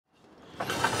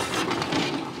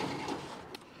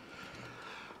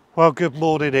Well, good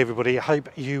morning everybody. I hope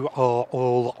you are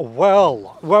all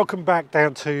well. Welcome back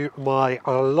down to my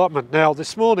allotment. Now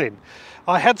this morning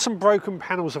I had some broken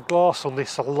panels of glass on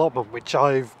this allotment which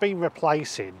I've been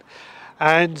replacing,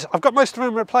 and I've got most of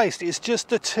them replaced. It's just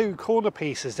the two corner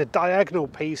pieces, the diagonal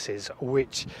pieces,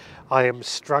 which I am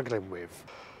struggling with.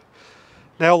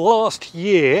 Now last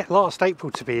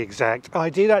April to be exact, I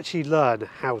did actually learn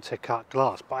how to cut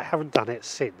glass, but I haven't done it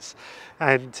since.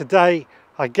 And today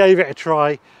I gave it a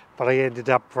try, but I ended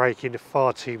up breaking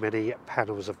far too many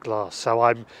panels of glass. So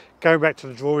I'm going back to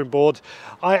the drawing board.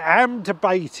 I am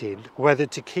debating whether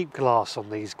to keep glass on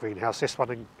these greenhouse, this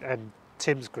one and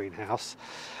Tim's greenhouse,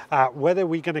 whether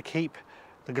we're going to keep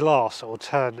the glass or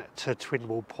turn to twin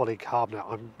wall polycarbonate.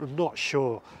 I'm not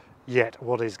sure yet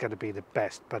what is going to be the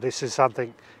best, but this is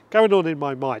something going on in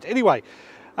my mind. Anyway,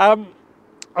 I've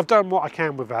done what I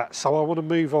can with that, so I want to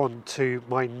move on to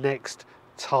my next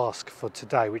task for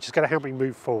today, which is going to help me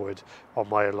move forward on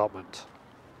my allotment.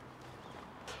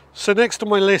 So next on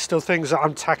my list of things that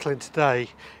I'm tackling today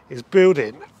is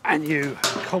building a new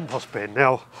compost bin.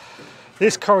 Now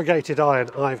this corrugated iron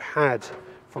I've had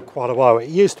for quite a while. It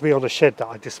used to be on a shed that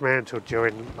I dismantled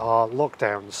during our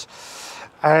lockdowns,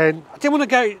 and I didn't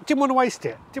want to waste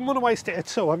it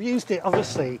at all. I've used it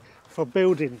obviously for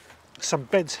building some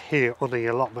beds here on the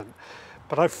allotment,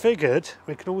 but I figured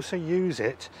we can also use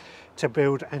it to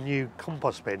build a new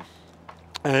compost bin.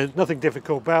 And nothing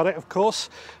difficult about it, of course.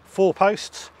 4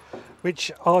 posts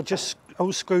which are just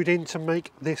all screwed in to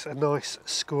make this a nice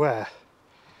square.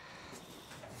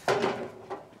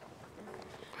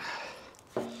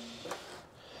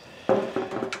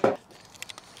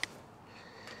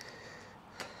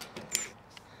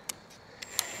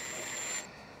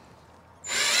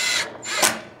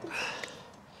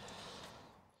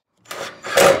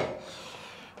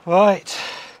 Right,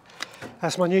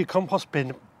 that's my new compost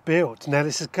bin built. Now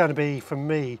this is going to be, for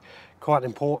me, quite an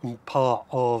important part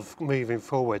of moving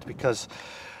forward because,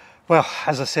 well,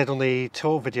 as I said on the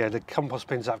tour video, the compost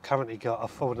bins that I've currently got are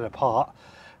falling apart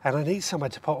and I need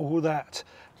somewhere to put all that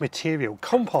material.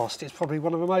 Compost is probably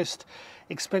one of the most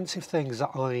expensive things that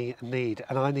I need,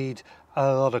 and I need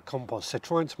a lot of compost, so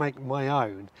trying to make my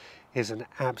own is an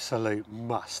absolute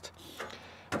must.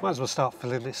 Might as well start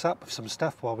filling this up with some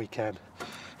stuff while we can.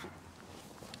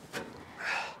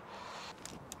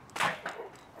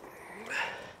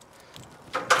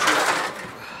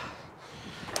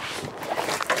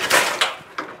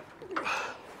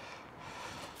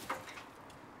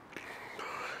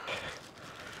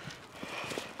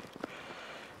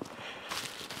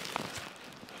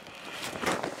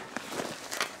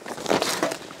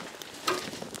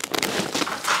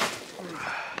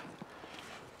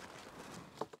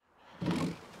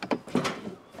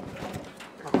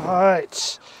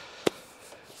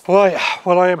 Right,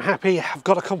 well I am happy I've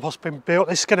got a compost bin built.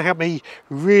 This is going to help me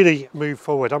really move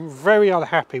forward. I'm very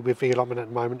unhappy with the allotment at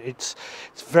the moment. It's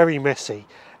very messy,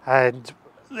 and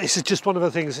this is just one of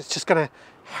the things that's just going to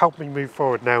help me move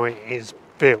forward now it is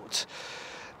built.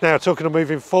 Now, talking of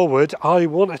moving forward, I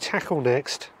want to tackle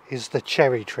next is the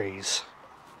cherry trees.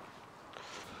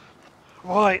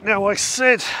 Right, now I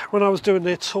said when I was doing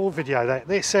the tour video that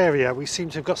this area we seem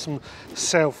to have got some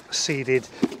self-seeded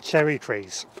cherry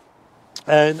trees,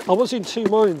 and I was in two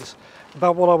minds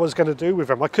about what I was going to do with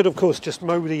them. I could of course just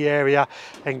mow the area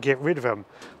and get rid of them,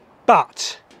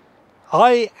 but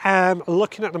I am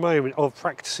looking at the moment of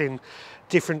practicing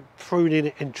different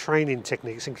pruning and training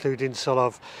techniques, including sort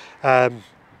of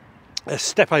a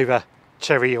step over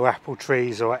cherry or apple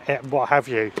trees or what have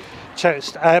you,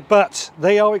 but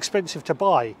they are expensive to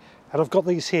buy, and I've got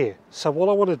these here. So what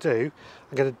I want to do,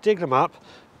 I'm going to dig them up,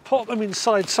 put them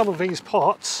inside some of these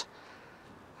pots,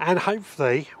 and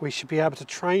hopefully we should be able to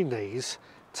train these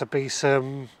to be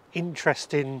some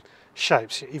interesting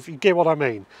shapes, if you get what I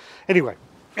mean. Anyway,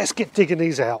 let's get digging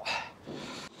these out.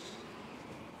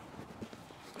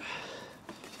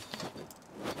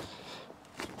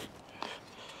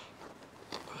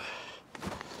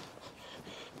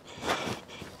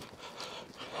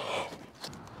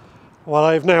 Well,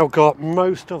 I've now got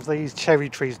most of these cherry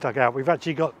trees dug out. We've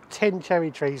actually got 10 cherry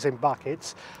trees in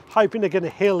buckets, hoping they're going to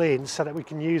hill in so that we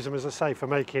can use them, as I say, for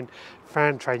making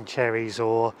fan train cherries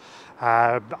or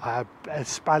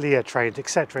espalier trains,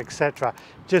 etc, etc.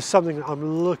 Just something that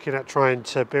I'm looking at trying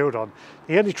to build on.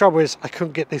 The only trouble is I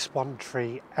couldn't get this one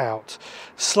tree out.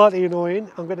 Slightly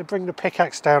annoying. I'm going to bring the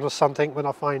pickaxe down or something when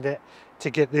I find it to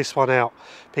get this one out,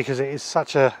 because it is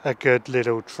such a good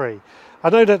little tree. I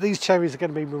know that these cherries are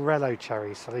going to be Morello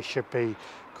cherries, so they should be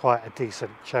quite a decent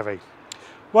cherry.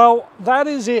 Well, that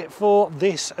is it for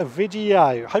this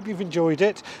video. Hope you've enjoyed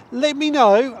it. Let me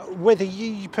know whether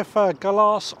you prefer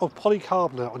glass or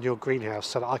polycarbonate on your greenhouse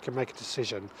so that I can make a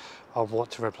decision on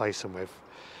what to replace them with.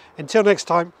 Until next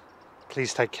time,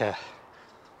 please take care.